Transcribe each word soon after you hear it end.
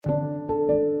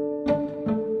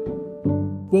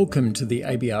Welcome to the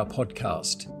ABR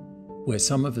podcast, where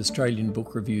some of Australian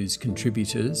Book Review's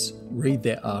contributors read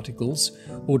their articles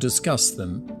or discuss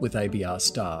them with ABR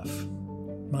staff.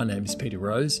 My name is Peter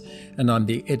Rose, and I'm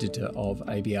the editor of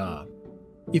ABR.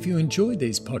 If you enjoy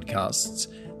these podcasts,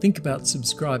 think about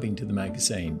subscribing to the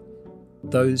magazine.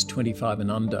 Those 25 and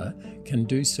under can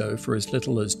do so for as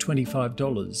little as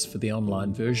 $25 for the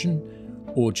online version,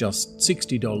 or just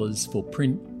 $60 for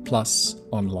print plus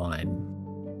online.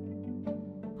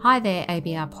 Hi there,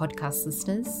 ABR podcast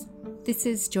listeners. This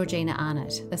is Georgina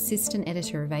Arnott, Assistant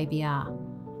Editor of ABR,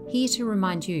 here to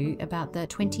remind you about the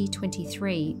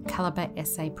 2023 Calibre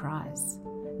Essay Prize.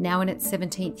 Now in its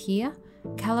 17th year,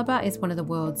 Calibre is one of the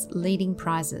world's leading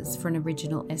prizes for an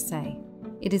original essay.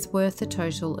 It is worth a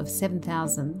total of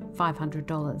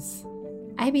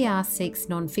 $7,500. ABR seeks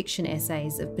non-fiction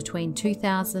essays of between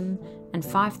 2,000 and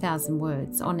 5,000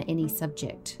 words on any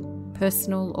subject,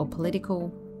 personal or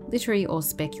political, literary or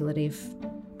speculative,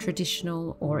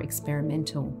 traditional or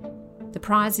experimental. The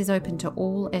prize is open to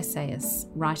all essayists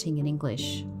writing in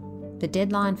English. The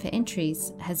deadline for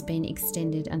entries has been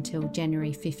extended until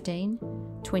January 15,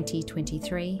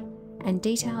 2023, and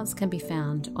details can be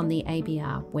found on the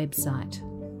ABR website.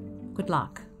 Good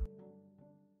luck.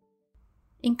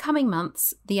 In coming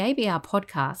months, the ABR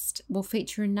podcast will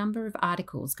feature a number of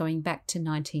articles going back to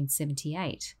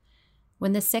 1978,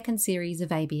 when the second series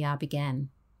of ABR began.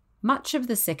 Much of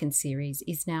the second series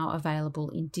is now available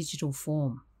in digital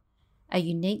form, a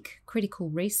unique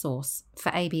critical resource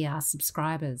for ABR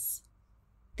subscribers.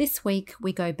 This week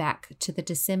we go back to the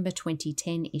December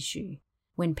 2010 issue,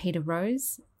 when Peter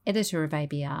Rose, editor of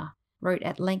ABR, wrote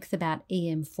at length about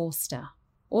E.M. Forster,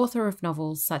 author of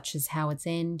novels such as Howard's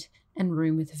End and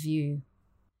Room with a View.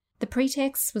 The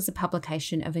pretext was a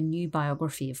publication of a new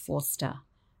biography of Forster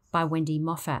by Wendy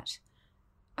Moffat,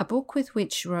 a book with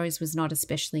which Rose was not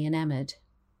especially enamoured.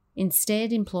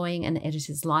 Instead, employing an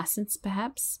editor's license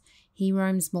perhaps, he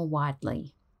roams more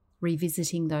widely,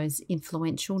 revisiting those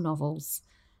influential novels,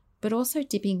 but also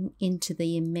dipping into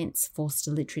the immense Forster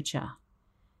literature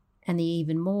and the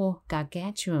even more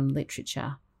gargantuan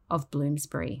literature of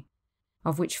Bloomsbury,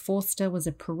 of which Forster was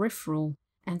a peripheral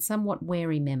and somewhat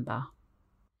wary member.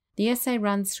 The essay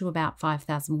runs to about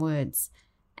 5,000 words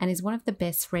and is one of the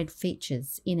best read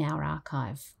features in our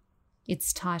archive.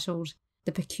 It's titled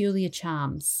The Peculiar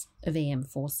Charms of E.M.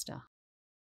 Forster.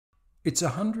 It's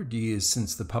 100 years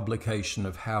since the publication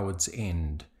of Howard's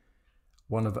End,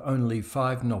 one of only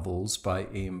 5 novels by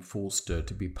E.M. Forster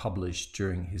to be published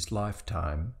during his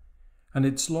lifetime, and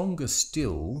it's longer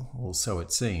still, or so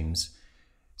it seems,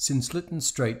 since Lytton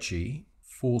Strachey,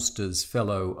 Forster's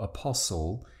fellow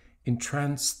apostle,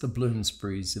 entranced the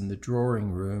Bloomsburys in the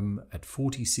drawing room at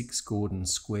 46 Gordon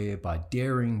Square by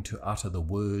daring to utter the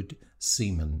word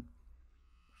seaman.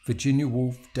 Virginia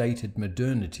Woolf dated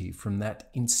modernity from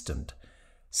that instant.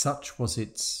 Such was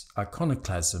its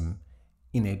iconoclasm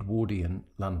in Edwardian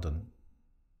London.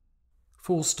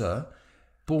 Forster,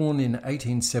 born in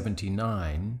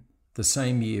 1879, the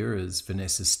same year as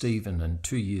Vanessa Stephen and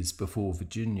 2 years before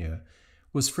Virginia,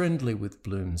 was friendly with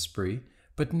Bloomsbury,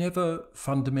 but never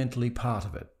fundamentally part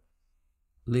of it.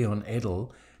 Leon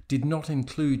Edel did not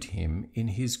include him in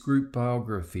his group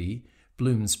biography,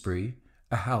 Bloomsbury,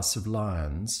 A House of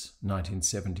Lions,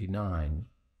 1979,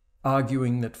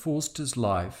 arguing that Forster's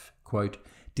life, quote,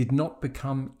 did not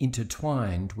become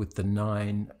intertwined with the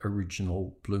 9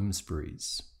 original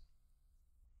Bloomsburys.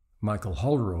 Michael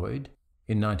Holroyd,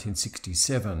 in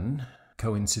 1967,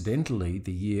 coincidentally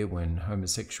the year when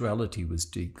homosexuality was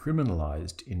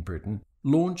decriminalised in Britain,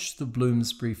 launched the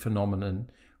Bloomsbury phenomenon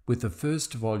with the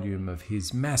first volume of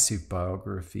his massive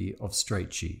biography of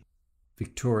Strachey.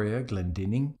 Victoria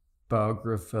Glendinning,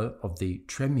 biographer of the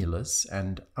tremulous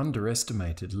and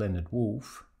underestimated Leonard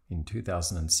Woolf, in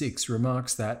 2006,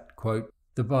 remarks that, quote,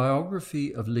 the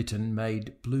biography of Lytton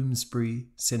made Bloomsbury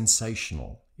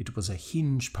sensational. It was a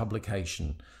hinge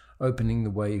publication, opening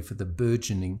the way for the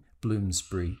burgeoning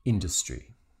Bloomsbury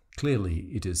industry. Clearly,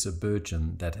 it is a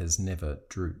burgeon that has never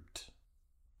drooped.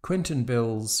 Quentin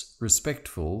Bell's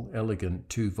respectful, elegant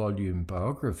 2-volume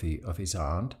biography of his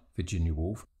aunt, Virginia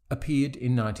Woolf, appeared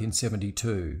in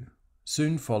 1972,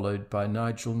 soon followed by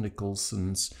Nigel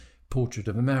Nicholson's Portrait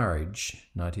of a Marriage,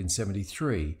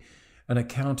 1973, an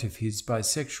account of his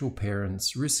bisexual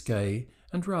parents' risque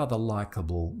and rather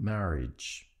likeable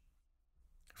marriage.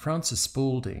 Francis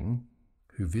Spalding,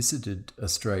 who visited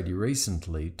Australia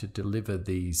recently to deliver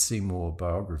the Seymour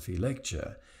Biography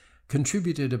Lecture,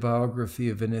 contributed a biography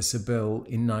of Vanessa Bell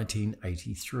in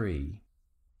 1983.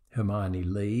 Hermione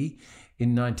Lee,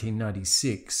 in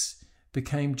 1996,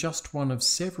 became just one of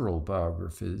several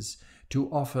biographers to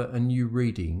offer a new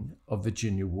reading of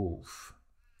Virginia Woolf,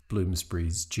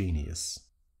 Bloomsbury's genius.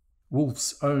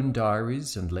 Woolf's own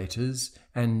diaries and letters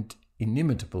and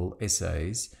inimitable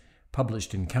essays,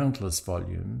 published in countless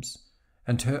volumes,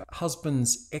 and her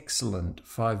husband's excellent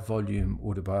 5-volume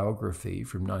autobiography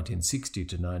from 1960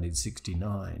 to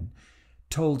 1969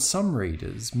 told some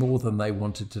readers more than they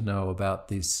wanted to know about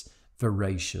this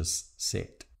voracious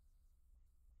set.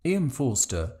 E.M.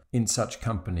 Forster, in such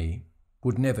company,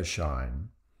 would never shine.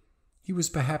 He was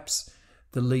perhaps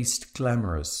the least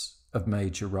glamorous of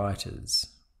major writers.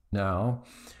 Now,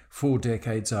 4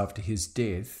 decades after his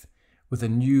death, with a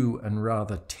new and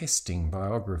rather testing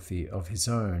biography of his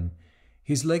own,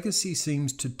 his legacy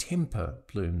seems to temper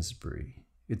Bloomsbury,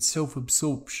 its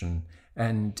self-absorption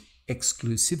and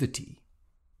exclusivity.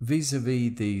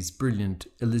 Vis-à-vis these brilliant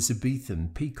Elizabethan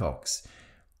peacocks,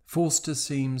 Forster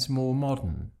seems more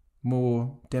modern,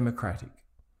 more democratic.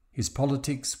 His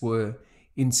politics were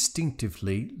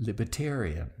instinctively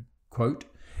libertarian. Quote,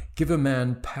 "Give a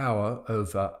man power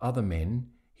over other men,"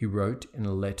 he wrote in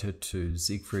a letter to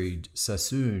Siegfried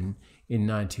Sassoon in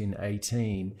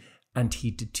 1918, "and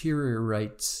he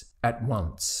deteriorates at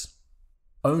once.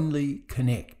 Only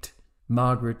connect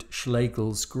Margaret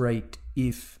Schlegel's great,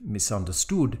 if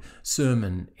misunderstood,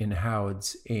 sermon in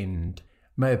Howard's End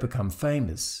may have become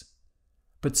famous,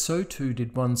 but so too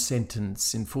did one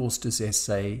sentence in Forster's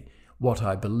essay, What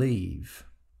I Believe.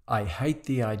 I hate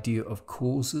the idea of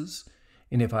causes,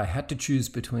 and if I had to choose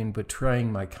between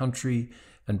betraying my country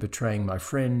and betraying my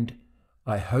friend,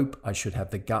 I hope I should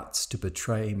have the guts to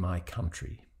betray my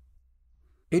country."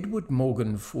 Edward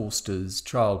Morgan Forster's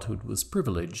childhood was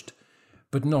privileged,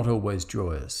 but not always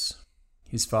joyous.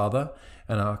 His father,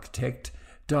 an architect,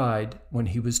 died when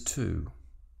he was 2.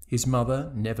 His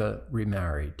mother never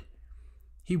remarried.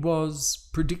 He was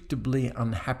predictably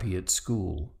unhappy at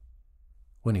school.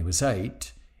 When he was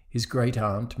 8, his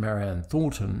great-aunt Marianne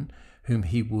Thornton, whom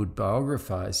he would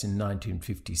biographize in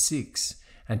 1956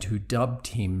 and who dubbed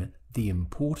him the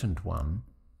important one,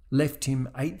 left him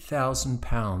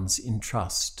 £8,000 in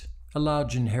trust, a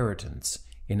large inheritance,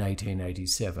 in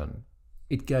 1887.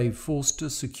 It gave Forster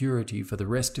security for the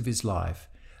rest of his life,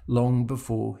 long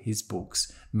before his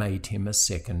books made him a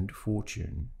second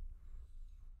fortune.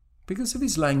 Because of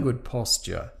his languid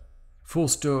posture,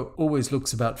 Forster always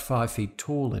looks about 5 feet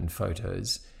tall in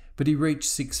photos, but he reached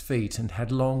 6 feet and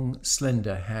had long,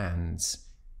 slender hands.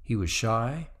 He was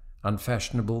shy,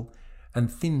 unfashionable,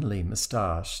 and thinly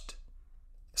moustached.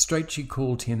 Strachey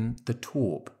called him the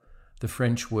taupe, the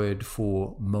French word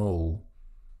for mole.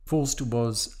 Forster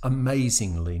was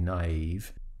amazingly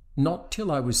naive. Not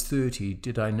till I was 30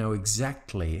 did I know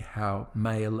exactly how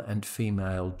male and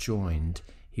female joined,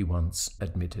 he once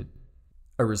admitted.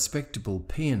 A respectable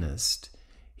pianist,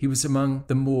 he was among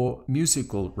the more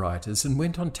musical writers and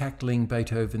went on tackling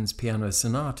Beethoven's piano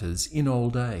sonatas in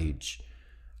old age.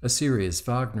 A serious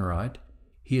Wagnerite,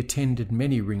 he attended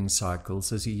many ring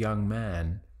cycles as a young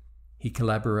man. He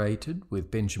collaborated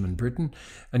with Benjamin Britten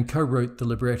and co-wrote the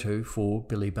libretto for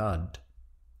Billy Budd.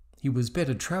 He was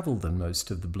better travelled than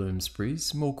most of the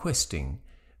Bloomsburys, more questing,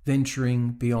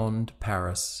 venturing beyond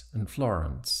Paris and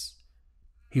Florence.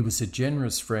 He was a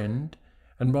generous friend,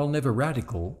 and while never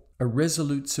radical, a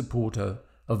resolute supporter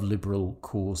of liberal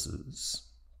causes.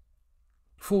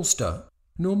 Forster,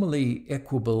 normally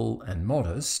equable and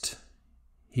modest,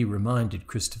 he reminded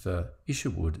Christopher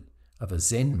Isherwood of a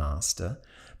Zen master,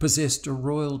 possessed a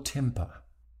royal temper.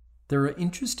 There are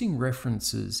interesting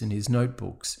references in his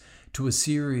notebooks to a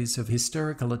series of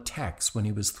hysterical attacks when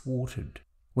he was thwarted.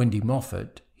 Wendy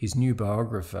Moffat, his new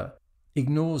biographer,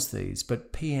 ignores these,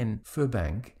 but P.N.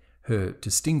 Furbank, her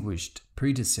distinguished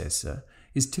predecessor,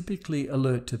 is typically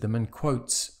alert to them and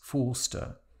quotes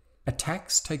Forster.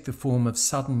 Attacks take the form of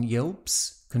sudden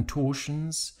yelps,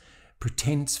 contortions,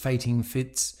 pretense fainting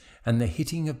fits, and the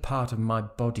hitting of part of my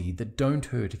body that don't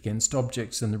hurt against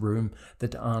objects in the room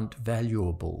that aren't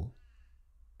valuable.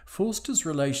 Forster's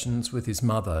relations with his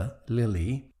mother,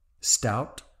 Lily,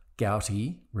 stout,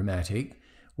 gouty, rheumatic,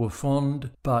 were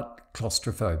fond but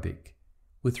claustrophobic,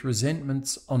 with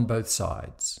resentments on both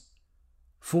sides.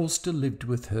 Forster lived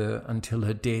with her until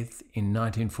her death in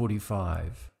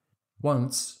 1945.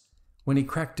 Once, when he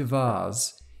cracked a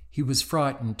vase, he was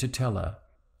frightened to tell her,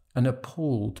 and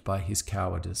appalled by his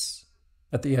cowardice.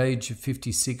 At the age of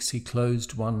 56, he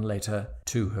closed one letter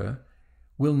to her,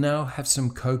 "We'll now have some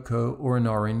cocoa or an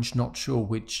orange, not sure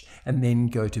which, and then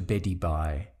go to beddy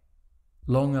by."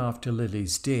 Long after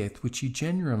Lily's death, which he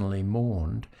genuinely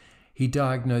mourned, he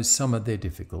diagnosed some of their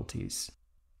difficulties.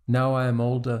 "Now I am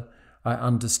older, I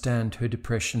understand her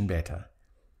depression better.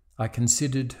 I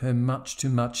considered her much too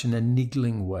much in a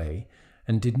niggling way,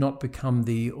 and did not become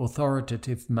the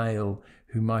authoritative male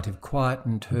who might have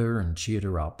quietened her and cheered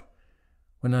her up.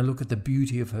 When I look at the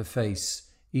beauty of her face,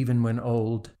 even when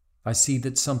old, I see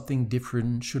that something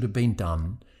different should have been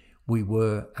done. We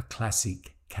were a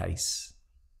classic case.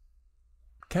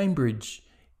 Cambridge,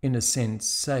 in a sense,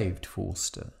 saved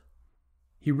Forster.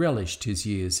 He relished his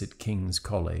years at King's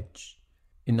College.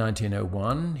 In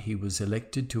 1901, he was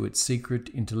elected to its secret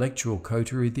intellectual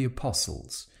coterie, the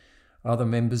Apostles. Other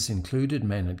members included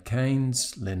Maynard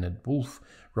Keynes, Leonard Woolf,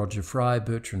 Roger Fry,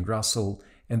 Bertrand Russell,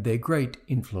 and their great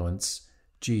influence,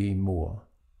 G. E. Moore.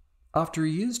 After a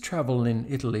year's travel in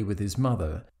Italy with his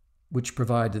mother, which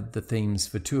provided the themes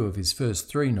for two of his first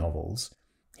three novels,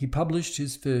 he published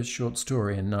his first short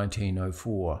story in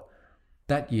 1904.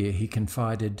 That year he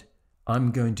confided,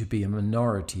 "I'm going to be a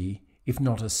minority, if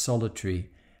not a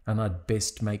solitary, and I'd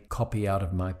best make copy out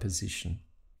of my position."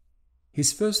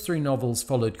 His first three novels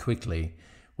followed quickly: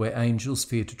 Where Angels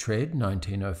Fear to Tread,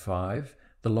 1905,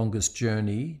 The Longest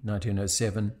Journey,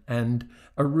 1907, and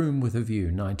A Room with a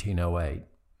View, 1908.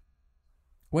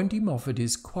 Wendy Moffat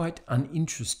is quite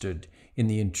uninterested in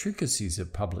the intricacies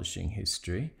of publishing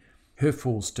history. Her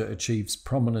Forster achieves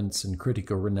prominence and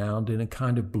critical renown in a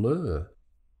kind of blur.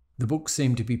 The books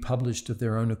seem to be published of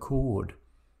their own accord.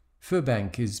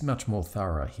 Furbank is much more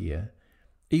thorough here.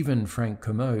 Even Frank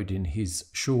Kermode, in his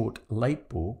short late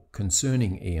book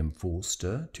concerning E.M.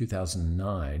 Forster,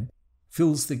 2009,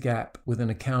 fills the gap with an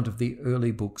account of the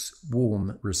early book's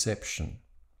warm reception.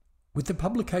 With the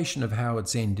publication of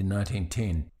Howard's End in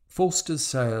 1910, Forster's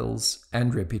sales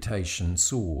and reputation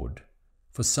soared.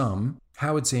 For some,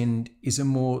 Howard's End is a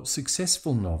more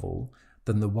successful novel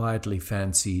than the widely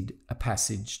fancied A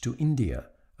Passage to India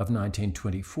of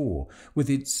 1924, with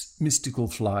its mystical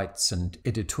flights and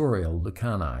editorial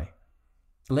lucani.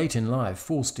 Late in life,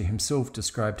 Forster himself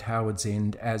described Howard's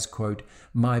End as, quote,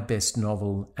 "my best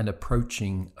novel and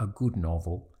approaching a good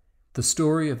novel." The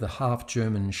story of the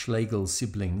half-German Schlegel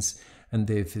siblings and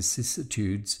their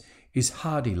vicissitudes is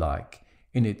Hardy-like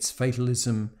in its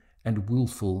fatalism and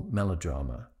willful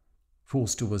melodrama.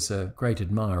 Forster was a great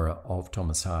admirer of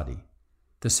Thomas Hardy.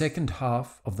 The second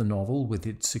half of the novel, with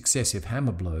its successive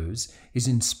hammer blows, is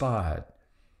inspired.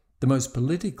 The most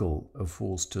political of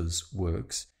Forster's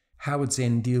works, Howard's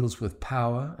End deals with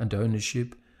power and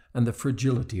ownership and the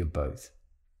fragility of both.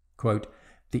 Quote,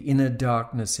 "the inner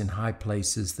darkness in high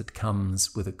places that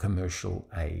comes with a commercial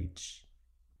age."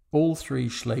 All three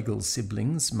Schlegel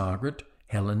siblings, Margaret,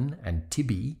 Helen, and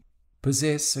Tibby,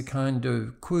 possess a kind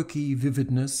of quirky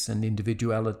vividness and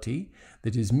individuality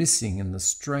that is missing in the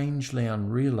strangely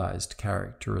unrealized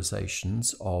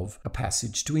characterizations of A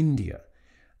Passage to India,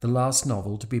 the last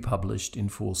novel to be published in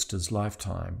Forster's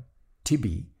lifetime.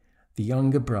 Tibby, the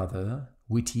younger brother,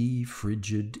 witty,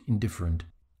 frigid, indifferent,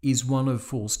 is one of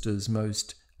Forster's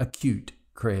most acute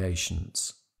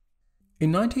creations.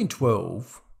 In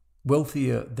 1912,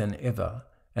 wealthier than ever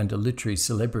and a literary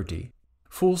celebrity,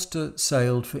 Forster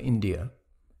sailed for India,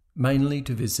 mainly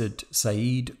to visit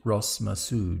Saeed Ros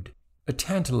Massoud, a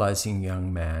tantalizing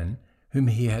young man whom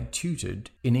he had tutored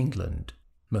in England.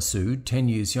 Massoud, 10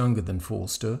 years younger than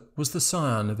Forster, was the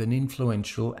scion of an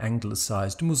influential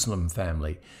Anglicized Muslim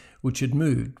family which had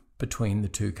moved between the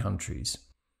two countries.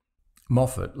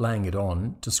 Moffat, laying it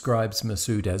on, describes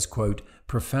Massoud as, quote,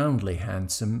 "profoundly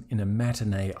handsome in a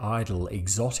matinee idol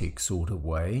exotic sort of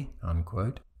way,"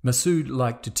 unquote. Massoud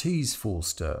liked to tease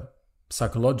Forster,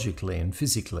 psychologically and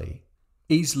physically.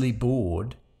 Easily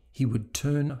bored, he would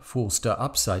turn Forster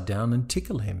upside down and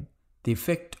tickle him. The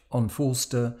effect on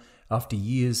Forster, after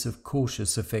years of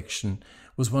cautious affection,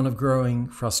 was one of growing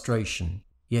frustration,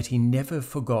 yet he never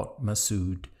forgot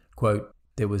Massoud. Quote,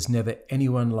 "there was never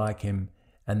anyone like him,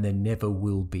 and there never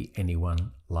will be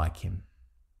anyone like him."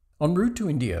 En route to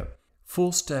India,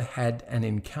 Forster had an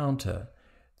encounter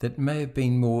that may have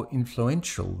been more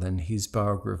influential than his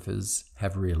biographers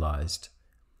have realized.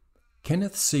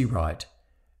 Kenneth Seawright,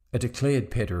 a declared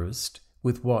pederast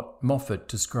with what Moffat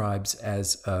describes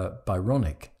as a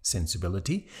Byronic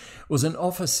sensibility, was an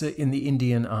officer in the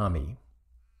Indian Army.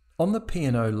 On the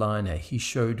P&O liner, he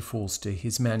showed Forster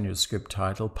his manuscript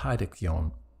titled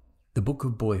Paidakyon, The Book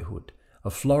of Boyhood, a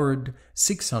florid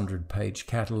 600-page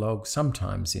catalogue,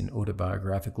 sometimes in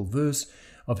autobiographical verse,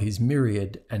 of his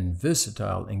myriad and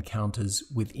versatile encounters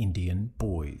with Indian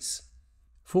boys.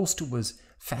 Forster was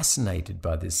fascinated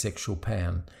by this sexual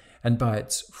pan and by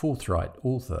its forthright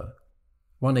author.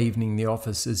 One evening the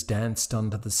officers danced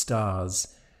under the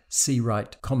stars,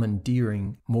 Seawright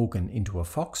commandeering Morgan into a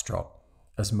foxtrot,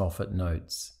 as Moffat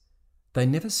notes. They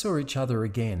never saw each other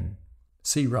again.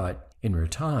 Seawright, in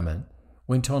retirement,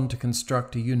 went on to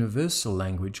construct a universal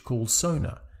language called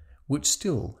Sona, which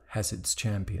still has its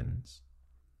champions.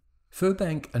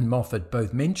 Furbank and Moffat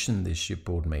both mention this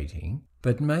shipboard meeting,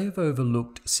 but may have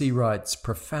overlooked Seawright's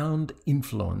profound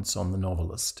influence on the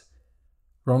novelist.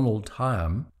 Ronald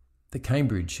Higham, the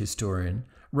Cambridge historian,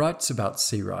 writes about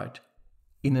Seawright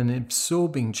in an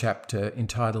absorbing chapter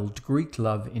entitled Greek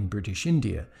Love in British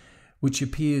India, which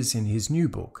appears in his new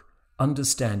book,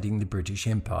 Understanding the British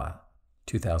Empire,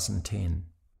 2010.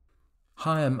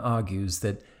 Higham argues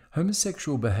that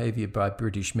homosexual behaviour by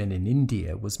British men in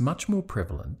India was much more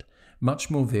prevalent,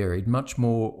 much more varied, much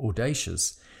more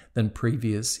audacious than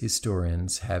previous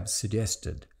historians have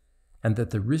suggested, and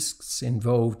that the risks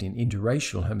involved in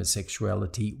interracial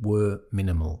homosexuality were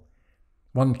minimal.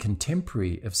 One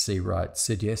contemporary of Seawright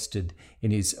suggested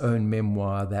in his own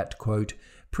memoir that, quote,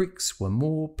 pricks were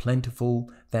more plentiful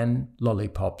than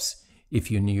lollipops if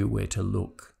you knew where to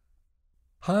look.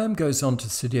 Higham goes on to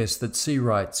suggest that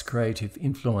Seawright's creative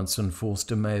influence on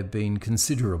Forster may have been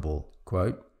considerable.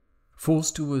 Quote,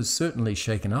 Forster was certainly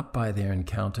shaken up by their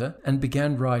encounter and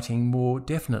began writing more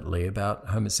definitely about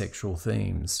homosexual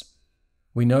themes.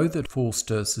 We know that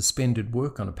Forster suspended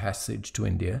work on a passage to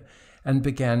India and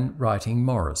began writing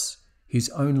Morris, his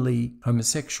only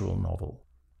homosexual novel.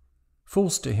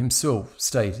 Forster himself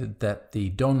stated that the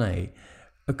Donne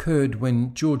occurred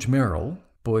when George Merrill,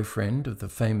 boyfriend of the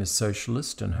famous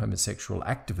socialist and homosexual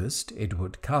activist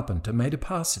Edward Carpenter, made a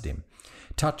pass at him,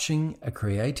 touching a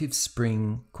creative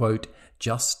spring, quote,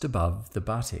 just above the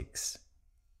buttocks.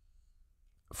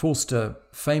 Forster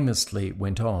famously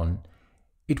went on,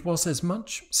 it was as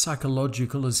much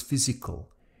psychological as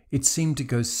physical. It seemed to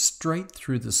go straight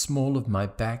through the small of my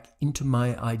back into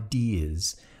my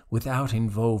ideas without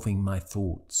involving my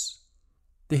thoughts.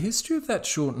 The history of that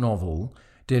short novel,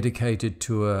 dedicated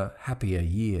to a happier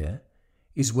year,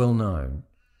 is well known.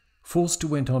 Forster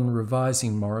went on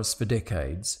revising Morris for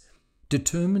decades,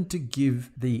 determined to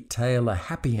give the tale a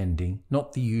happy ending,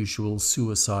 not the usual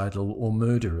suicidal or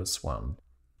murderous one.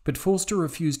 But Forster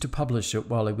refused to publish it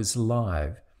while he was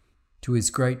alive. To his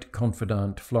great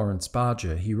confidant Florence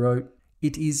Barger, he wrote,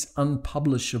 it is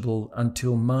unpublishable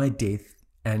until my death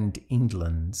and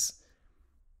England's.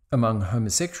 Among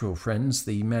homosexual friends,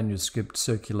 the manuscript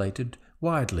circulated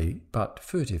widely but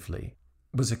furtively.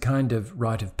 It was a kind of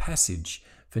rite of passage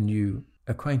for new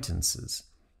acquaintances.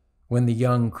 When the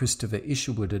young Christopher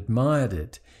Isherwood admired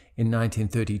it in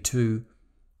 1932,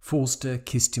 Forster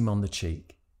kissed him on the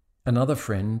cheek. Another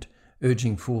friend,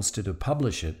 urging Forster to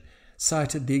publish it,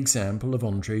 cited the example of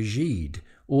André Gide,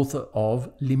 author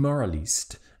of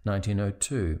L'Immoraliste,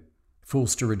 1902.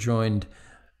 Forster rejoined,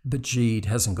 but Gide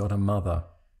hasn't got a mother.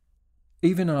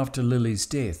 Even after Lily's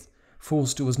death,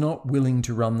 Forster was not willing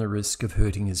to run the risk of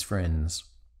hurting his friends.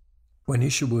 When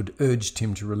Isherwood urged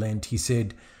him to relent, he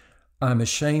said, I am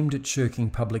ashamed at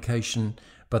shirking publication,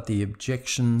 but the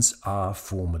objections are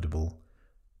formidable.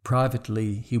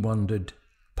 Privately, he wondered,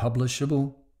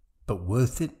 publishable, but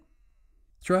worth it?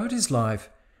 Throughout his life,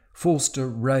 Forster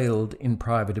railed in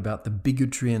private about the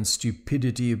bigotry and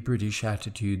stupidity of British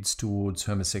attitudes towards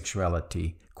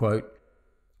homosexuality. Quote,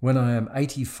 when I am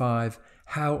 85,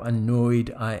 how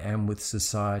annoyed I am with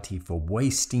society for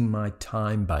wasting my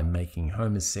time by making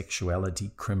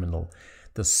homosexuality criminal,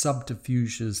 the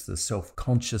subterfuges, the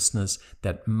self-consciousness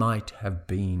that might have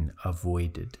been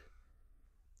avoided.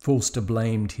 Forster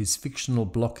blamed his fictional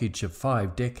blockage of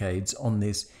 5 decades on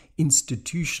this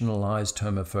institutionalized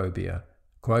homophobia.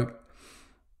 Quote,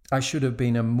 I should have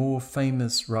been a more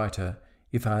famous writer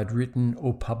if I had written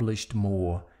or published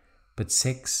more, but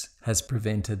sex has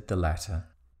prevented the latter.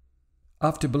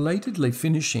 After belatedly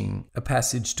finishing A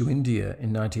Passage to India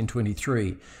in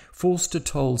 1923, Forster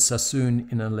told Sassoon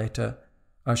in a letter,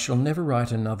 I shall never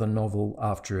write another novel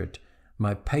after it.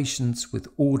 My patience with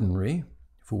ordinary,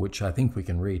 for which I think we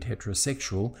can read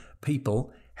heterosexual,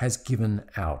 people has given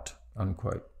out,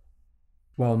 unquote.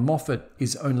 While Moffat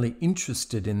is only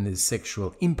interested in this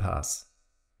sexual impasse,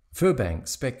 Furbank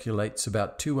speculates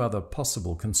about 2 other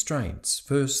possible constraints.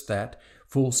 First, that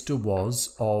Forster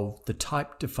was of the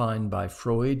type defined by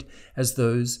Freud as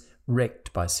those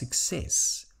wrecked by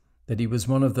success, that he was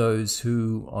one of those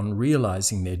who, on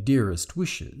realizing their dearest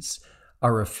wishes,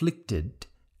 are afflicted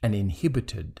and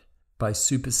inhibited by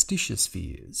superstitious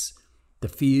fears, the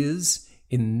fears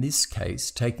in this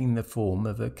case taking the form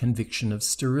of a conviction of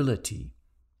sterility.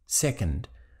 Second,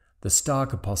 the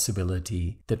starker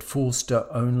possibility that Forster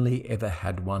only ever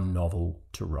had one novel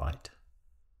to write.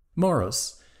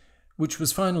 Morris, which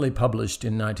was finally published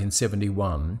in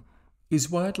 1971, is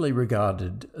widely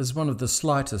regarded as one of the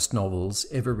slightest novels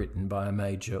ever written by a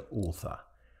major author.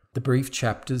 The brief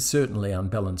chapters certainly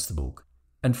unbalance the book,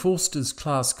 and Forster's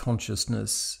class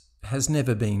consciousness has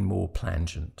never been more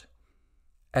plangent.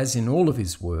 As in all of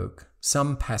his work,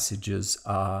 some passages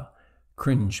are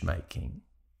cringe-making.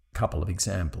 Couple of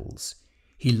examples.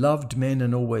 He loved men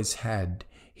and always had.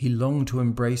 He longed to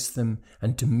embrace them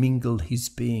and to mingle his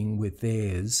being with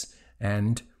theirs.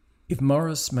 And, if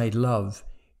Morris made love,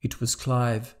 it was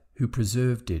Clive who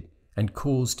preserved it and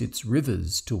caused its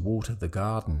rivers to water the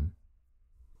garden.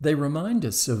 They remind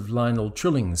us of Lionel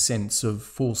Trilling's sense of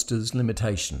Forster's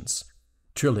limitations.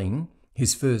 Trilling,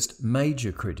 his first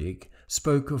major critic,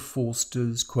 spoke of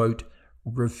Forster's, quote,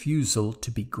 refusal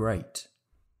to be great.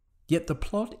 Yet the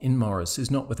plot in Morris is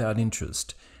not without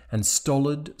interest, and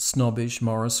stolid, snobbish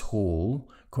Morris Hall,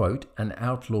 quote, an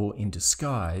outlaw in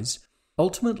disguise,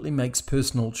 ultimately makes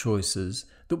personal choices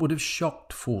that would have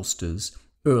shocked Forster's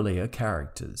earlier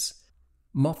characters.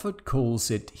 Moffat calls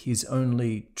it his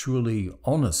only truly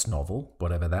honest novel,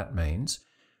 whatever that means,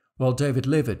 while David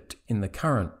Levitt, in the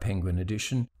current Penguin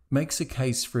edition, makes a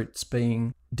case for its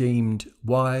being deemed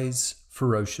wise,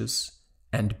 ferocious,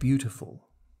 and beautiful.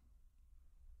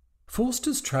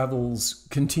 Forster's travels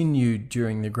continued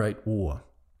during the Great War.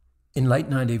 In late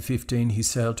 1915, he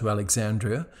sailed to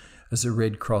Alexandria as a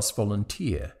Red Cross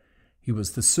volunteer. He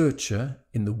was the searcher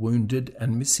in the Wounded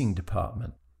and Missing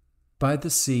Department. By the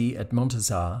sea at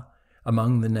Montazar,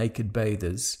 among the naked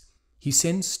bathers, he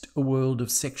sensed a world of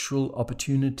sexual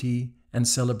opportunity and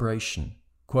celebration.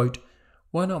 Quote,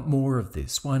 why not more of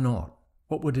this? Why not?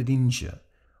 What would it injure?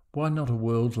 Why not a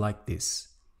world like this?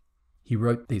 He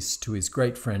wrote this to his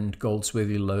great friend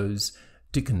Goldsworthy Lowes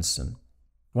Dickinson.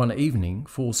 One evening,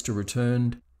 Forster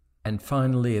returned and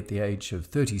finally, at the age of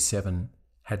 37,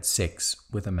 had sex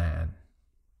with a man.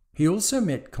 He also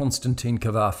met Constantine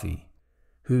Cavafy,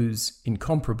 whose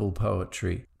incomparable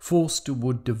poetry Forster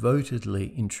would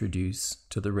devotedly introduce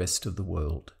to the rest of the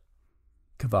world.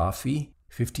 Cavafy,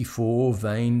 54,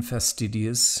 vain,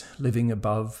 fastidious, living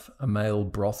above a male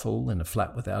brothel in a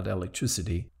flat without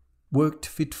electricity, worked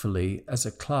fitfully as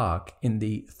a clerk in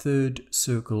the third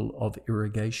circle of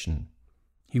irrigation.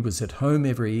 He was at home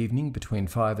every evening between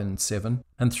 5 and 7,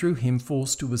 and through him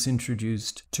Forster was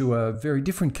introduced to a very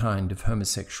different kind of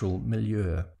homosexual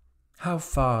milieu. How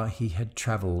far he had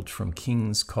travelled from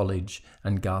King's College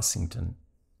and Garsington.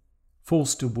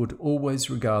 Forster would always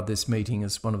regard this meeting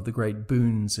as one of the great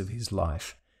boons of his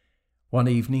life. One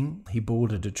evening he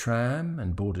boarded a tram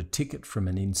and bought a ticket from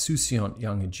an insouciant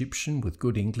young Egyptian with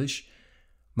good English.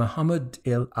 Muhammad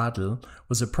El Adel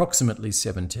was approximately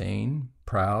 17,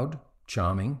 proud,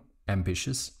 charming,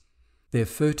 ambitious. Their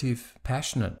furtive,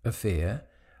 passionate affair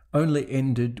only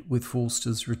ended with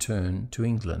Forster's return to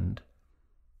England.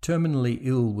 Terminally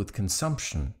ill with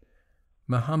consumption,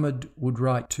 Muhammad would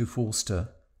write to Forster,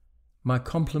 my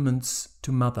compliments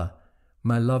to mother,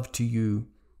 my love to you,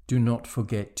 do not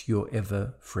forget your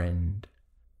ever friend.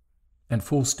 And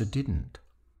Forster didn't.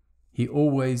 He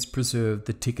always preserved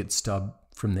the ticket stub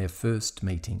from their first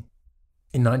meeting.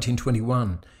 In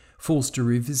 1921, Forster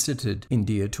revisited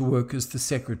India to work as the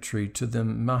secretary to the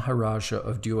Maharaja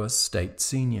of Dewas State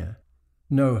Senior.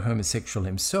 No homosexual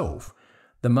himself,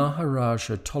 the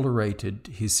Maharaja tolerated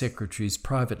his secretary's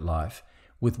private life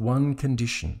with one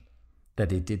condition,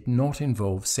 that it did not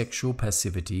involve sexual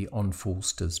passivity on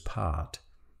Forster's part.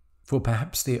 For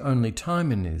perhaps the only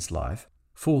time in his life,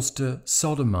 Forster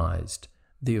sodomized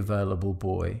the available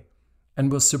boy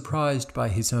and was surprised by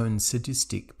his own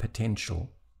sadistic potential.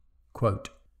 Quote,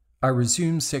 I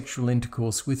resumed sexual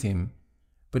intercourse with him,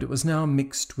 but it was now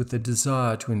mixed with a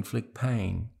desire to inflict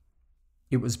pain.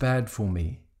 It was bad for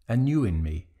me and new in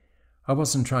me. I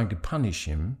wasn't trying to punish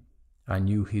him. I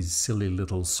knew his silly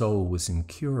little soul was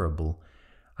incurable.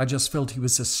 I just felt he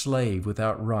was a slave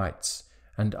without rights,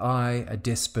 and I a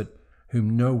despot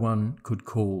whom no one could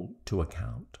call to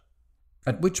account.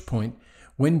 At which point,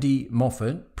 Wendy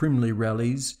Moffat primly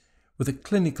rallies, with a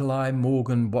clinical eye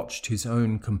Morgan watched his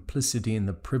own complicity in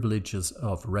the privileges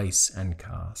of race and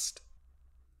caste.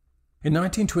 In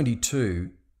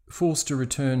 1922, Forster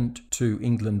returned to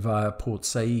England via Port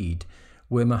Said,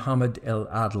 where Muhammad El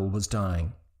Adel was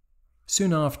dying.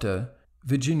 Soon after,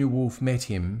 Virginia Woolf met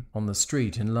him on the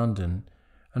street in London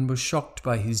and was shocked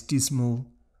by his dismal,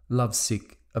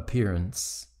 lovesick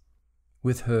appearance.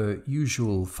 With her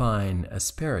usual fine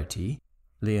asperity,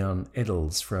 Leon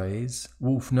Edel's phrase,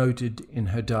 Woolf noted in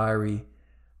her diary,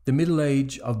 the middle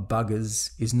age of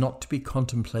buggers is not to be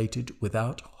contemplated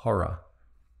without horror.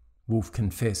 Woolf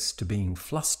confessed to being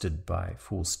flustered by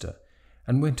Forster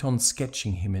and went on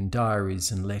sketching him in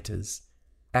diaries and letters.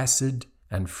 Acid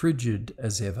and frigid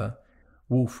as ever,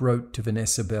 Woolf wrote to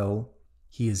Vanessa Bell,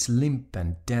 he is limp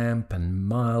and damp and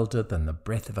milder than the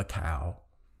breath of a cow.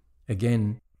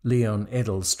 Again, Leon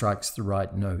Edel strikes the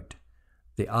right note.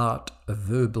 The art of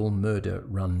verbal murder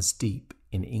runs deep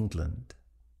in England.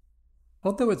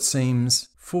 Although it seems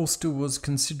Forster was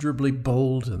considerably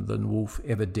bolder than Woolf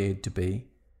ever dared to be,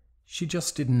 she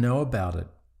just didn't know about it,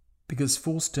 because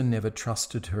Forster never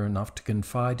trusted her enough to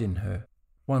confide in her.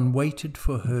 One waited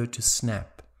for her to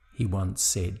snap, he once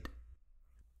said.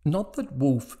 Not that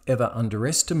Woolf ever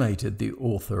underestimated the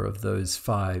author of those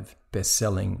 5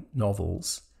 best-selling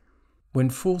novels. When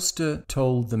Forster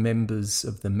told the members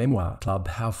of the Memoir Club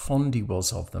how fond he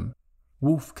was of them,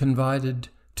 Woolf confided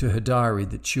to her diary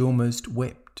that she almost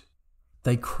wept.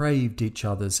 They craved each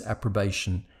other's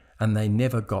approbation, and they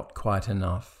never got quite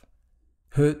enough.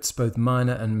 Hurts, both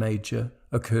minor and major,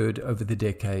 occurred over the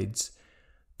decades.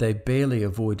 They barely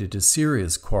avoided a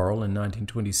serious quarrel in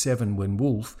 1927 when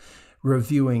Woolf,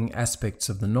 reviewing aspects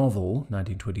of the novel,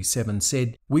 1927,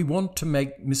 said, "We want to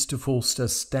make Mr. Forster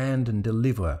stand and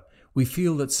deliver. We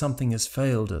feel that something has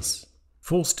failed us."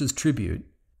 Forster's tribute,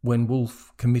 when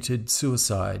Woolf committed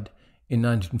suicide in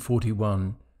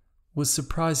 1941, was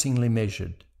surprisingly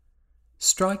measured.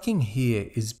 Striking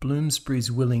here is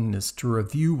Bloomsbury's willingness to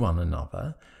review one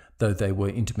another, though they were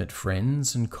intimate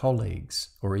friends and colleagues,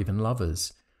 or even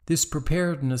lovers. This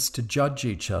preparedness to judge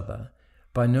each other,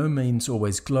 by no means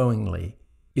always glowingly,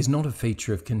 is not a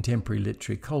feature of contemporary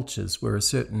literary cultures where a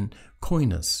certain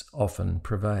coyness often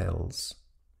prevails.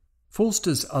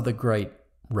 Forster's other great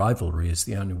rivalry, is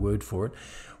the only word for it,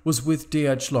 was with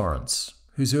D.H. Lawrence,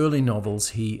 whose early novels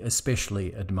he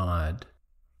especially admired.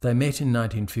 They met in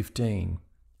 1915.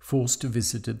 Forster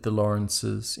visited the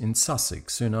Lawrences in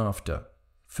Sussex soon after.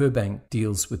 Furbank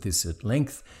deals with this at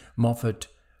length, Moffat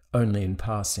only in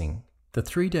passing. The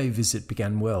 3-day visit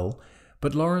began well,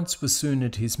 but Lawrence was soon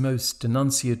at his most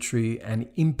denunciatory and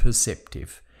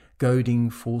imperceptive, goading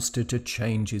Forster to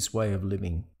change his way of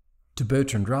living. To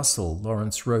Bertrand Russell,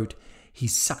 Lawrence wrote, "He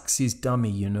sucks his dummy,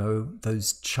 you know,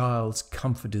 those child's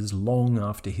comforters long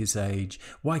after his age.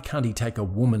 Why can't he take a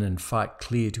woman and fight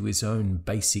clear to his own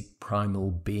basic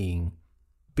primal being?"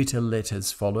 Bitter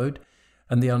letters followed,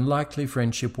 and the unlikely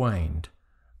friendship waned,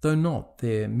 though not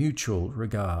their mutual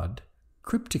regard.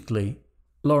 Cryptically,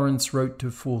 Lawrence wrote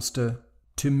to Forster,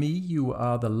 "To me you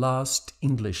are the last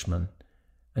Englishman,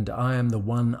 and I am the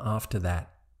one after that."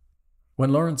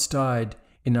 When Lawrence died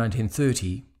in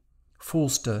 1930,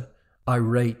 Forster,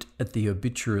 irate at the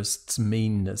obituarist's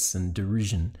meanness and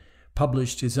derision,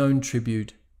 published his own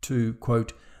tribute to,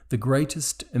 quote, "the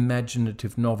greatest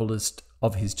imaginative novelist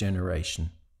of his generation."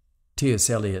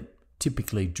 T.S. Eliot,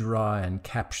 typically dry and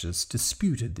captious,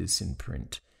 disputed this in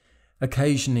print,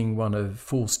 occasioning one of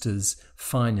Forster's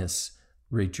finest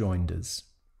rejoinders.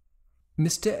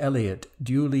 "Mr. Eliot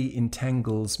duly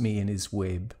entangles me in his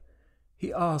web.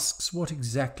 He asks what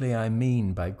exactly I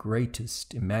mean by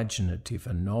greatest imaginative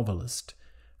and novelist,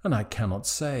 and I cannot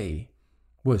say.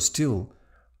 Worse still,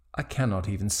 I cannot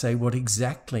even say what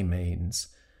exactly means,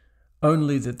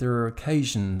 only that there are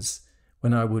occasions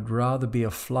when I would rather be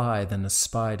a fly than a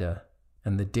spider,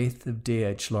 and the death of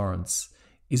D.H. Lawrence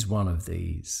is one of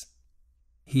these."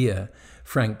 Here,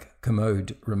 Frank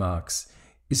Kermode remarks,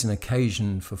 is an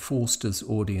occasion for Forster's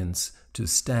audience to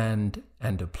stand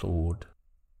and applaud.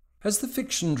 As the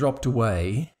fiction dropped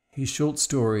away, his short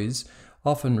stories,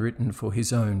 often written for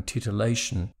his own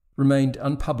titillation, remained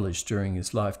unpublished during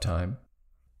his lifetime.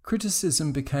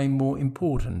 Criticism became more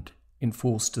important in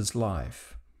Forster's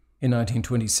life. In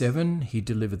 1927, he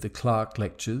delivered the Clark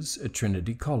Lectures at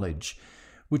Trinity College,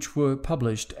 which were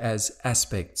published as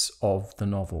aspects of the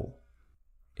novel.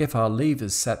 F.R.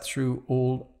 Leavers sat through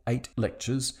all 8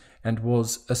 lectures and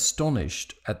was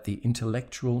astonished at the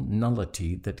intellectual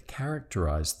nullity that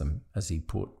characterized them, as he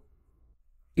put.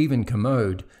 Even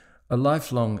Kermode, a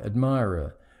lifelong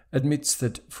admirer, admits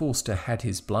that Forster had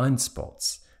his blind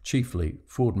spots, chiefly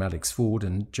Ford Madox Ford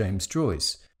and James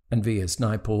Joyce, and V.S.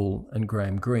 Naipaul and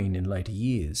Graham Greene in later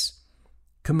years.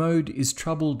 Kermode is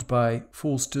troubled by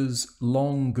Forster's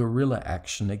long guerrilla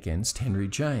action against Henry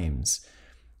James.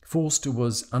 Forster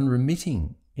was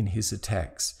unremitting in his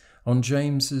attacks on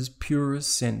James's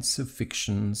purest sense of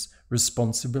fiction's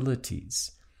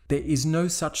responsibilities. "There is no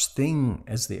such thing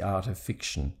as the art of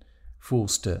fiction,"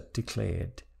 Forster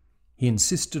declared. He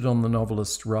insisted on the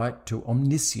novelist's right to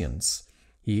omniscience.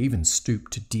 He even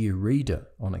stooped to dear reader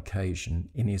on occasion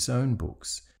in his own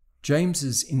books.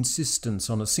 James's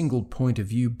insistence on a single point of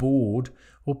view bored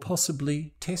or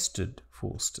possibly tested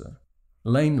Forster.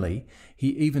 Lamely, he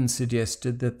even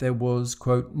suggested that there was,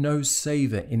 quote, "no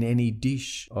savour in any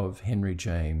dish of Henry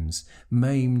James.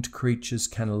 Maimed creatures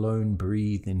can alone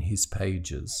breathe in his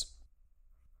pages."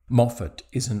 Moffat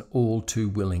is an all too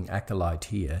willing acolyte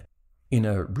here. In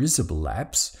a risible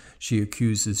lapse, she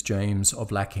accuses James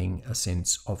of lacking a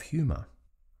sense of humour.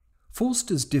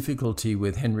 Forster's difficulty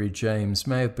with Henry James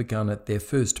may have begun at their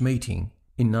first meeting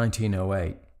in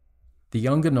 1908. The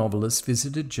younger novelist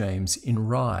visited James in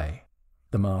Rye.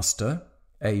 The master,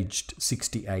 aged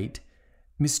 68,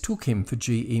 mistook him for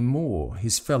G.E. Moore,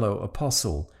 his fellow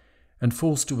apostle, and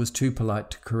Forster was too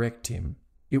polite to correct him.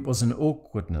 It was an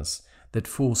awkwardness that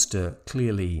Forster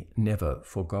clearly never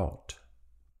forgot.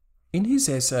 In his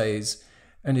essays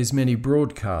and his many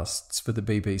broadcasts for the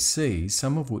BBC,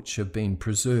 some of which have been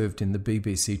preserved in the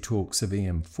BBC Talks of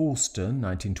E.M. Forster,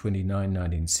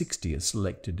 1929-1960, a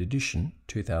selected edition,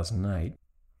 2008,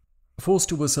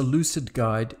 Forster was a lucid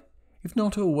guide, if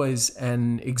not always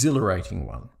an exhilarating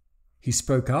one. He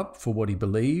spoke up for what he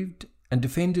believed and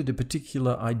defended a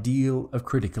particular ideal of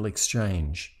critical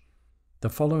exchange. The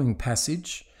following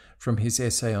passage from his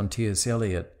essay on T.S.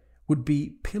 Eliot would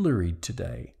be pilloried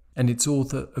today, and its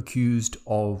author accused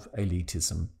of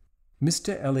elitism.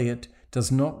 Mr. Eliot does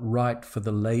not write for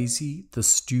the lazy, the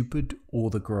stupid, or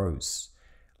the gross.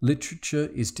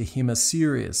 Literature is to him a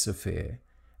serious affair,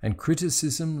 and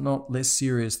criticism not less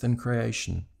serious than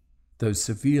creation, though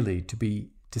severely to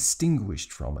be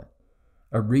distinguished from it.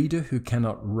 A reader who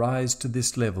cannot rise to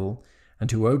this level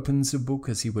and who opens a book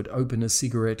as he would open a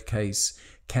cigarette case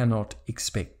cannot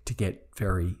expect to get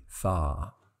very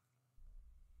far.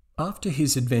 After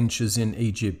his adventures in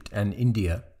Egypt and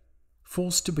India,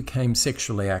 Forster became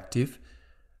sexually active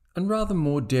and rather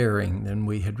more daring than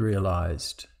we had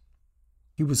realized.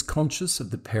 He was conscious of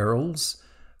the perils,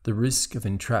 the risk of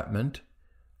entrapment,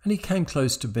 and he came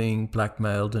close to being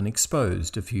blackmailed and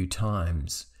exposed a few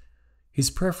times. His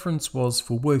preference was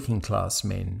for working-class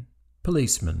men,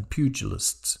 policemen,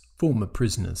 pugilists, former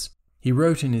prisoners. He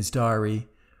wrote in his diary,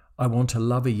 "I want to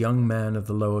love a young man of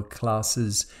the lower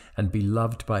classes and be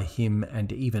loved by him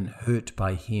and even hurt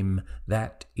by him.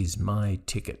 That is my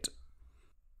ticket."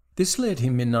 This led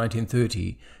him in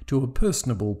 1930 to a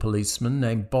personable policeman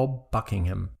named Bob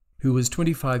Buckingham, who was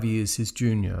 25 years his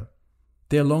junior.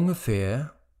 Their long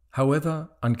affair, however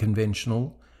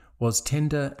unconventional, was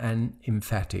tender and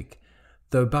emphatic,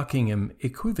 though Buckingham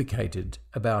equivocated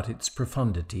about its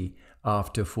profundity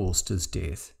after Forster's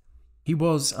death. He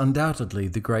was undoubtedly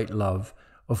the great love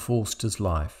of Forster's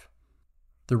life.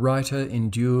 The writer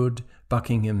endured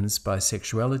Buckingham's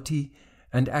bisexuality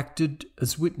and acted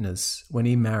as witness when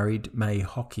he married May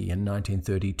Hockey in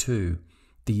 1932,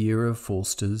 the year of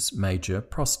Forster's major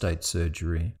prostate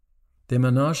surgery. Their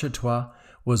ménage à trois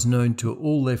was known to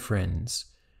all their friends.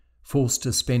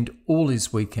 Forster spent all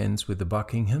his weekends with the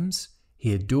Buckinghams.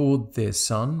 He adored their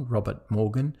son, Robert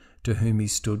Morgan, to whom he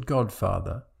stood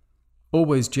godfather.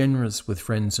 Always generous with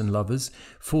friends and lovers,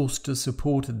 Forster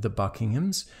supported the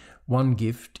Buckinghams. One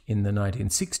gift in the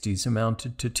 1960s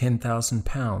amounted to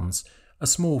 £10,000, a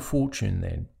small fortune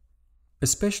then.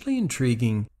 Especially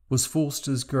intriguing was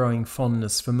Forster's growing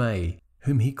fondness for May,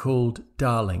 whom he called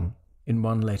darling in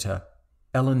one letter.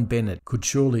 Alan Bennett could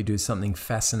surely do something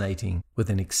fascinating with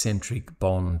an eccentric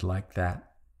bond like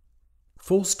that.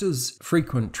 Forster's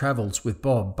frequent travels with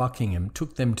Bob Buckingham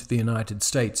took them to the United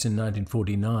States in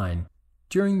 1949.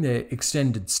 During their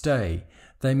extended stay,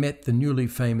 they met the newly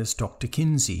famous Dr.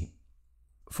 Kinsey.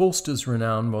 Forster's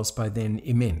renown was by then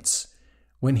immense.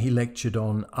 When he lectured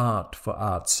on Art for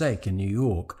Art's Sake in New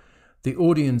York, the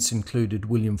audience included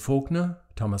William Faulkner,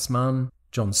 Thomas Mann,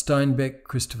 John Steinbeck,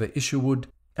 Christopher Isherwood,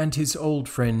 and his old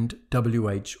friend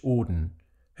W.H. Auden,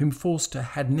 whom Forster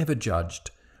had never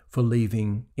judged for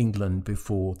leaving England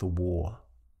before the war.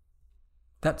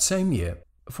 That same year,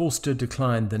 Forster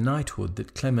declined the knighthood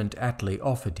that Clement Attlee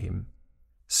offered him.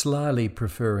 Slyly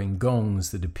preferring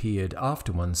gongs that appeared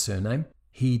after one's surname,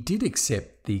 he did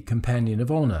accept the Companion of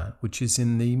Honour, which is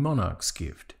in the monarch's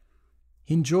gift.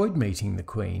 He enjoyed meeting the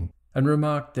Queen and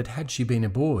remarked that had she been a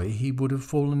boy, he would have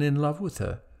fallen in love with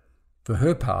her. For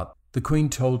her part, the Queen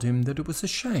told him that it was a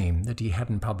shame that he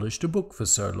hadn't published a book for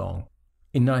so long.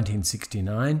 In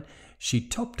 1969, she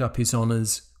topped up his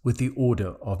honours with the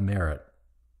Order of Merit.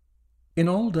 In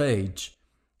old age,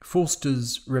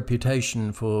 Forster's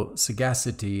reputation for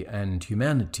sagacity and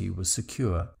humanity was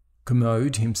secure.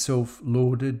 Commode, himself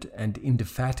lauded and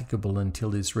indefatigable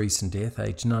until his recent death,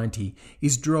 aged 90,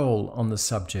 is droll on the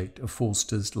subject of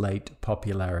Forster's late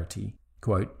popularity.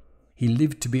 Quote, "He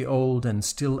lived to be old and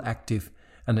still active,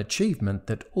 an achievement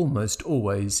that almost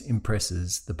always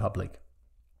impresses the public."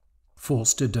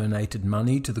 Forster donated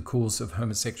money to the cause of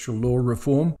homosexual law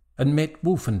reform and met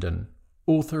Wolfenden,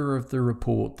 author of the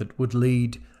report that would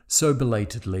lead so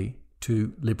belatedly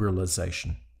to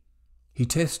liberalisation. He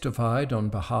testified on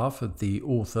behalf of the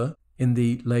author in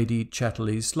the Lady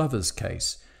Chatterley's lovers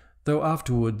case, though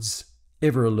afterwards,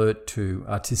 ever alert to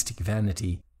artistic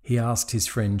vanity, he asked his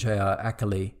friend J.R.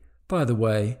 Ackerley, "By the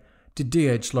way, did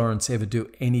D.H. Lawrence ever do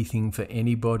anything for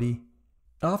anybody?"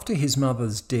 After his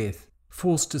mother's death,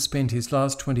 Forster spent his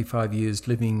last 25 years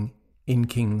living in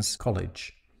King's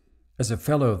College. As a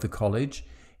fellow of the college,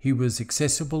 he was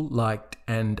accessible, liked,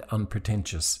 and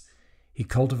unpretentious. He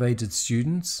cultivated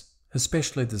students,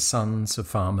 especially the sons of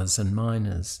farmers and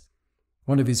miners.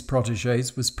 One of his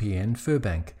protégés was P.N.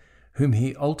 Furbank, whom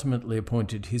he ultimately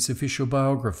appointed his official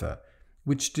biographer,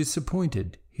 which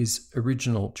disappointed his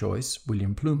original choice,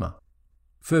 William Plumer.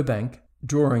 Furbank,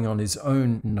 drawing on his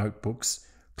own notebooks,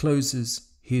 closes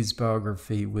his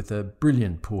biography with a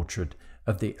brilliant portrait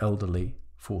of the elderly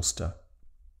Forster.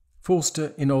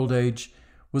 Forster, in old age,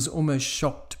 was almost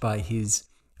shocked by his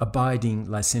abiding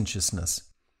licentiousness.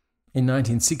 In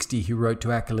 1960 he wrote to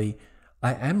Ackerley,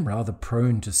 "I am rather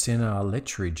prone to senile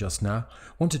lechery just now,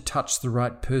 want to touch the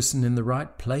right person in the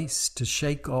right place to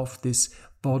shake off this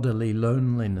bodily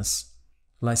loneliness.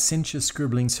 Licentious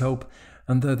scribblings help,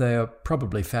 and though they are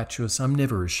probably fatuous, I'm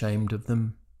never ashamed of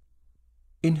them."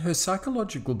 In her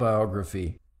psychological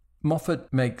biography,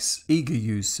 Moffat makes eager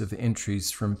use of entries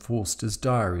from Forster's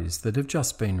diaries that have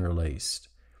just been released.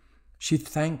 She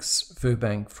thanks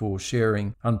Furbank for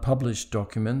sharing unpublished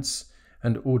documents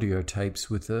and audio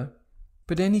tapes with her,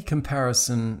 but any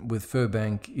comparison with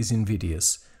Furbank is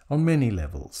invidious on many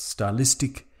levels: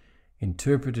 stylistic,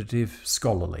 interpretative,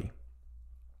 scholarly.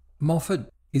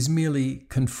 Moffat is merely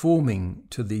conforming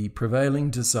to the prevailing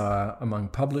desire among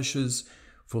publishers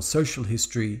for social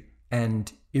history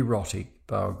and erotic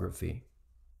biography.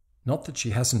 Not that she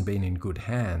hasn't been in good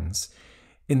hands.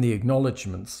 In the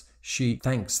acknowledgements, she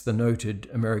thanks the noted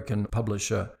American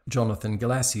publisher Jonathan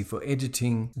Galassi for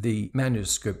editing the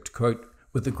manuscript, quote,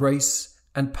 "with the grace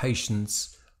and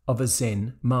patience of a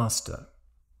Zen master."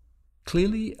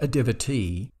 Clearly a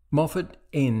devotee, Moffat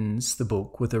ends the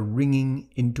book with a ringing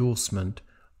endorsement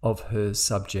of her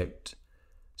subject.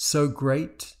 So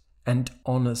great and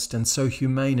honest and so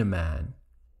humane a man.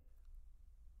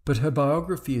 But her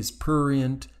biography is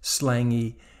prurient,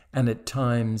 slangy, and at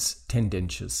times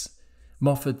tendentious.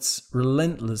 Moffat's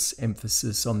relentless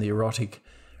emphasis on the erotic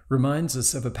reminds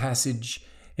us of a passage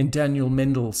in Daniel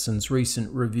Mendelssohn's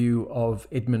recent review of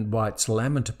Edmund White's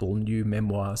lamentable new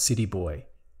memoir, City Boy,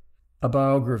 a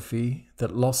biography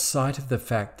that lost sight of the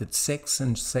fact that sex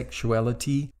and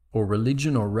sexuality, or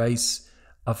religion or race,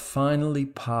 are finally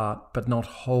part but not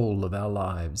whole of our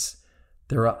lives.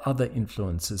 There are other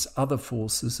influences, other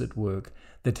forces at work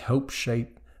that help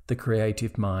shape the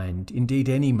creative mind, indeed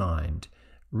any mind,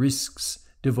 risks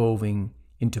devolving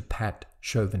into pat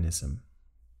chauvinism.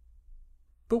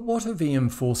 But what of E.M.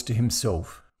 Forster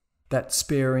himself, that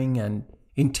sparing and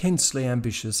intensely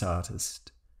ambitious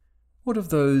artist? What of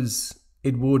those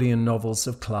Edwardian novels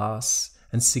of class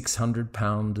and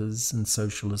 600-pounders and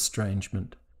social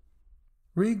estrangement?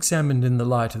 Re-examined in the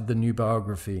light of the new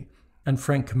biography and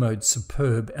Frank Commode's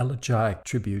superb elegiac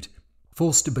tribute,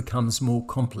 Forster becomes more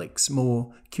complex,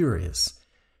 more curious.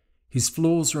 His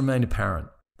flaws remain apparent: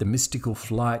 the mystical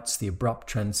flights, the abrupt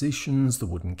transitions, the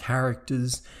wooden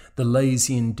characters, the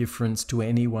lazy indifference to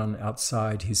anyone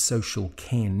outside his social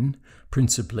ken,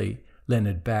 principally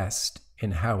Leonard Bast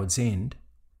in Howard's End.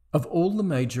 Of all the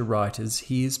major writers,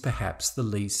 he is perhaps the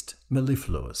least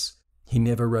mellifluous. He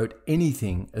never wrote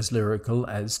anything as lyrical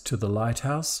as To the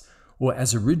Lighthouse or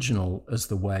as original as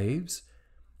The Waves,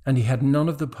 and he had none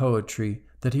of the poetry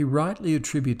that he rightly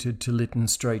attributed to Lytton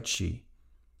Strachey.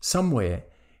 Somewhere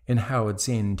in Howard's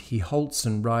End he halts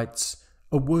and writes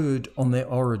a word on their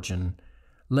origin.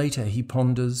 Later he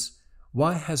ponders,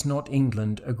 why has not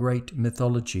England a great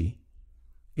mythology?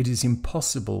 It is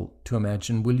impossible to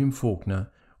imagine William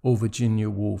Faulkner or Virginia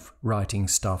Woolf writing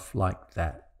stuff like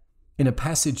that. In A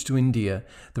Passage to India,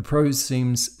 the prose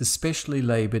seems especially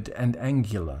laboured and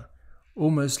angular,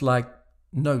 almost like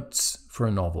notes for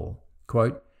a novel.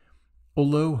 Quote,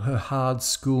 although her hard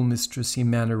schoolmistressy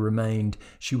manner remained,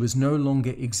 she was no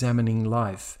longer examining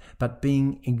life, but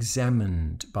being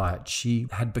examined by it. She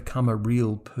had become a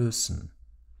real person.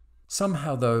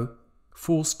 Somehow, though,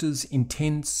 Forster's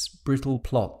intense, brittle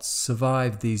plots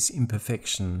survived these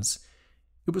imperfections.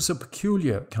 It was a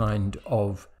peculiar kind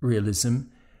of realism,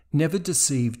 never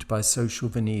deceived by social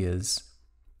veneers.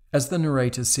 As the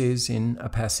narrator says in A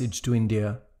Passage to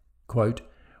India, quote,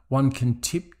 one can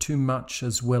tip too much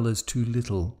as well as too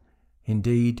little.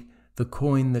 Indeed, the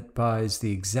coin that buys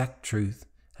the exact truth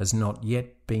has not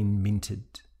yet been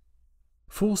minted.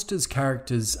 Forster's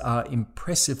characters are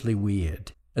impressively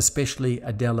weird, especially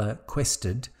Adela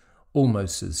Quested,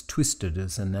 almost as twisted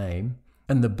as a name,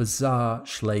 and the bizarre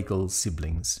Schlegel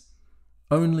siblings.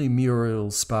 only Muriel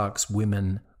Spark's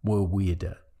women were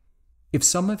weirder. If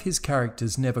some of his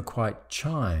characters never quite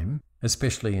chime,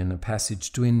 especially in A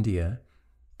Passage to India,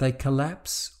 they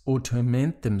collapse or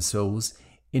torment themselves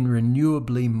in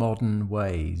renewably modern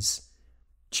ways.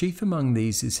 Chief among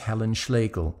these is Helen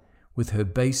Schlegel, with her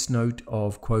bass note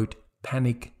of, quote,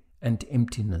 panic and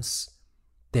emptiness.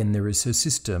 Then there is her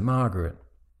sister, Margaret,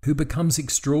 who becomes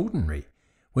extraordinary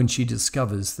when she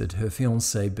discovers that her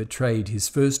fiancé betrayed his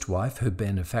first wife, her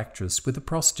benefactress, with a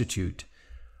prostitute.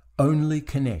 Only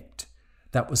connect.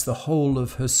 That was the whole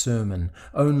of her sermon.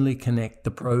 Only connect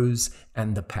the prose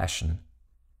and the passion.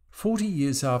 40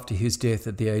 years after his death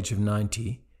at the age of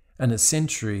 90, and a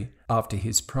century after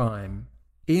his prime,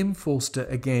 E.M. Forster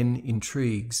again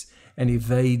intrigues and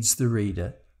evades the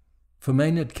reader. For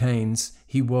Maynard Keynes,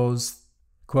 he was,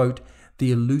 quote,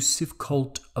 the elusive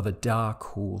colt of a dark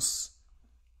horse.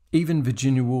 Even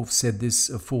Virginia Woolf said this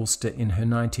of Forster in her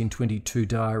 1922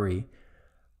 diary.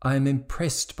 I am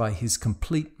impressed by his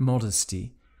complete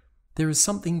modesty. There is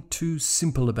something too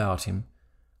simple about him.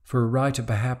 For a writer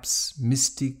perhaps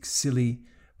mystic, silly,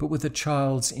 but with a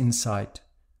child's insight.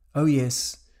 Oh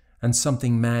yes, and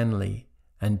something manly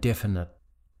and definite.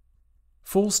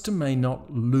 Forster may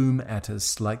not loom at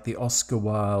us like the Oscar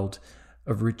Wilde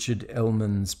of Richard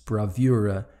Ellman's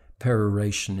bravura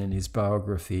peroration in his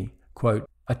biography, quote,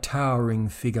 a towering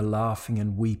figure laughing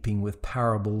and weeping with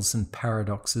parables and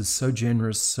paradoxes, so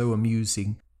generous, so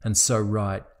amusing, and so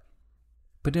right.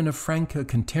 But in a franker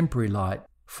contemporary light,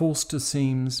 Forster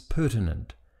seems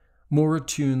pertinent, more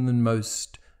attuned than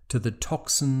most to the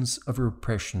toxins of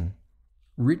repression,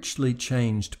 richly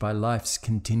changed by life's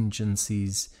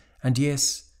contingencies, and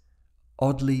yes,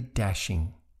 oddly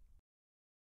dashing.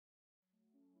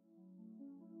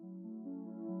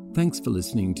 Thanks for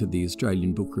listening to the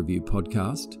Australian Book Review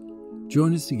podcast.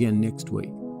 Join us again next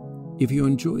week. If you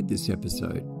enjoyed this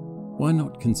episode, why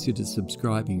not consider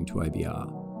subscribing to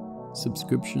ABR?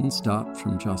 Subscriptions start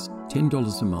from just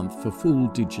 $10 a month for full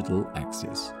digital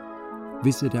access.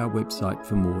 Visit our website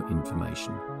for more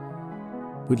information.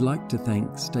 We'd like to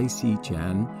thank Stacey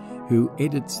Chan, who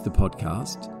edits the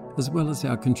podcast, as well as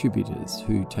our contributors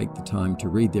who take the time to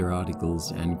read their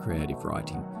articles and creative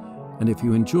writing. And if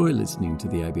you enjoy listening to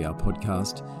the ABR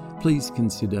podcast, please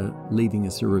consider leaving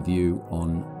us a review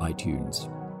on iTunes.